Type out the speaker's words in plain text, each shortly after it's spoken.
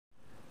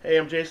Hey,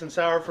 I'm Jason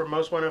Sauer from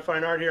Most Wanted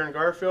Fine Art here in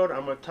Garfield.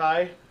 I'm with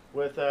Ty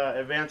with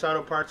Advanced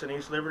Auto Parts in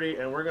East Liberty,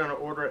 and we're going to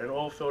order an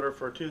oil filter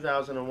for a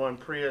 2001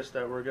 Prius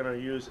that we're going to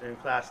use in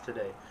class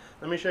today.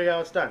 Let me show you how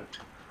it's done.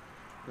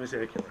 Let me see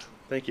the camera.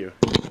 Thank you.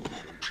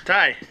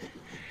 Ty,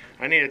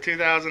 I need a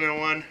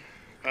 2001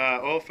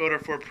 oil filter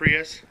for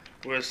Prius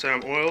with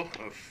some oil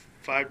of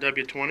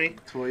 5W20.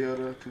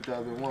 Toyota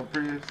 2001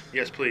 Prius?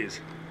 Yes, please.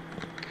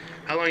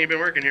 How long you been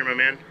working here, my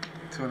man?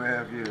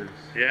 2.5 years.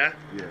 Yeah?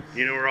 Yes.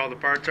 You know where all the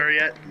parts are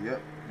yet? Yep,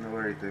 know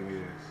where everything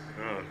is.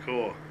 Oh,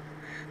 cool.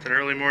 It's an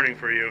early morning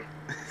for you.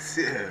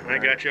 Yeah, I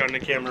got you on the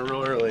camera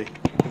real early.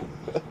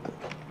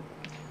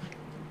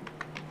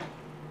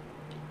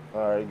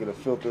 Alright, get a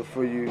filter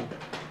for you.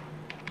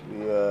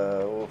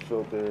 The oil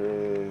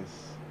filter is,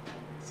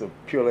 it's a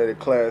Purelator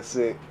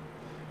Classic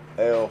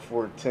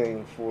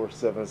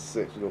L14476.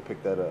 We'll go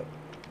pick that up.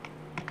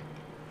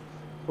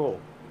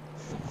 Cool.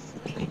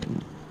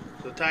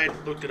 So Ty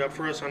looked it up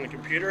for us on the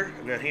computer,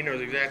 and then he knows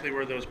exactly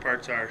where those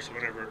parts are, so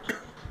whenever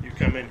you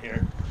come in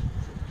here.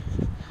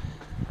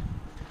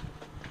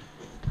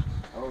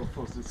 I'll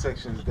post the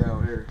sections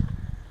down here.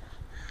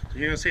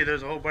 You can see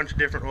there's a whole bunch of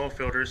different oil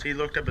filters. He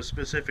looked up a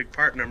specific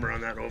part number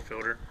on that oil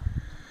filter.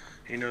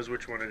 He knows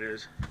which one it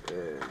is.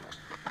 Yeah.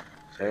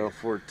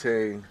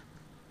 L14476.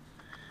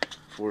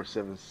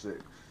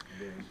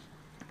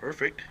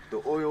 Perfect.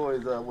 The oil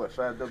is what,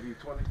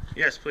 5W20?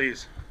 Yes,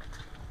 please.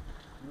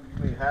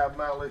 You mean high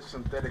mileage,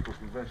 synthetic, or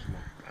conventional?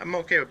 I'm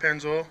okay with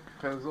Pennzoil.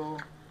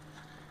 Pennzoil?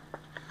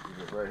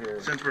 Right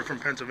here. Since we're from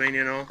Pennsylvania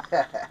and all.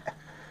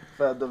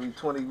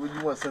 5W20. Would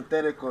you want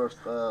synthetic or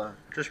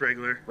just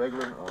regular?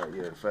 Regular? All right,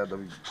 yeah.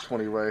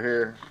 5W20 right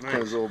here. Nice.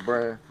 Pennzoil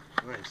brand.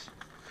 Nice.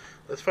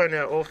 Let's find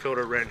that oil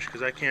filter wrench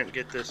because I can't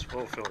get this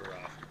oil filter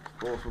off.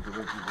 Oil filter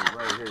wrench is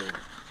right here.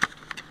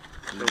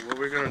 So what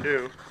we're gonna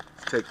do?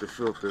 Take the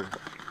filter.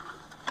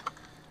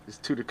 There's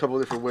a couple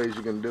different ways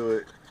you can do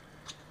it.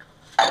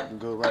 You can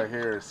go right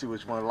here and see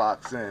which one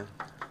locks in.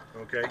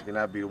 Okay. And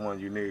that'd be the one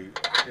you need.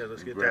 Yeah,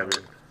 let's get Grab that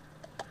it. one.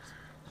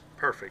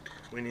 Perfect.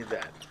 We need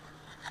that.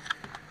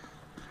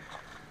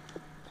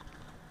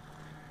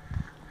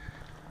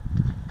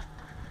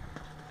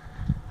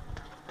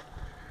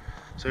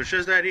 So it's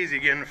just that easy,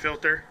 getting a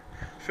filter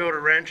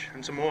wrench,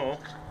 and some oil.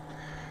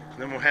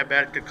 And then we'll head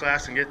back to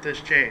class and get this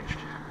changed.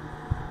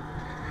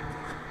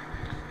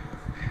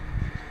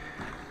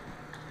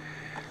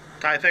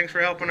 Ty, thanks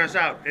for helping us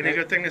out. Any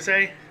good thing to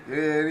say? Yeah,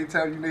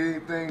 anytime you need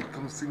anything,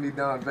 come see me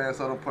down at Advanced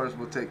Auto Parts.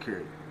 We'll take care of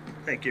you.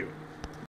 Thank you.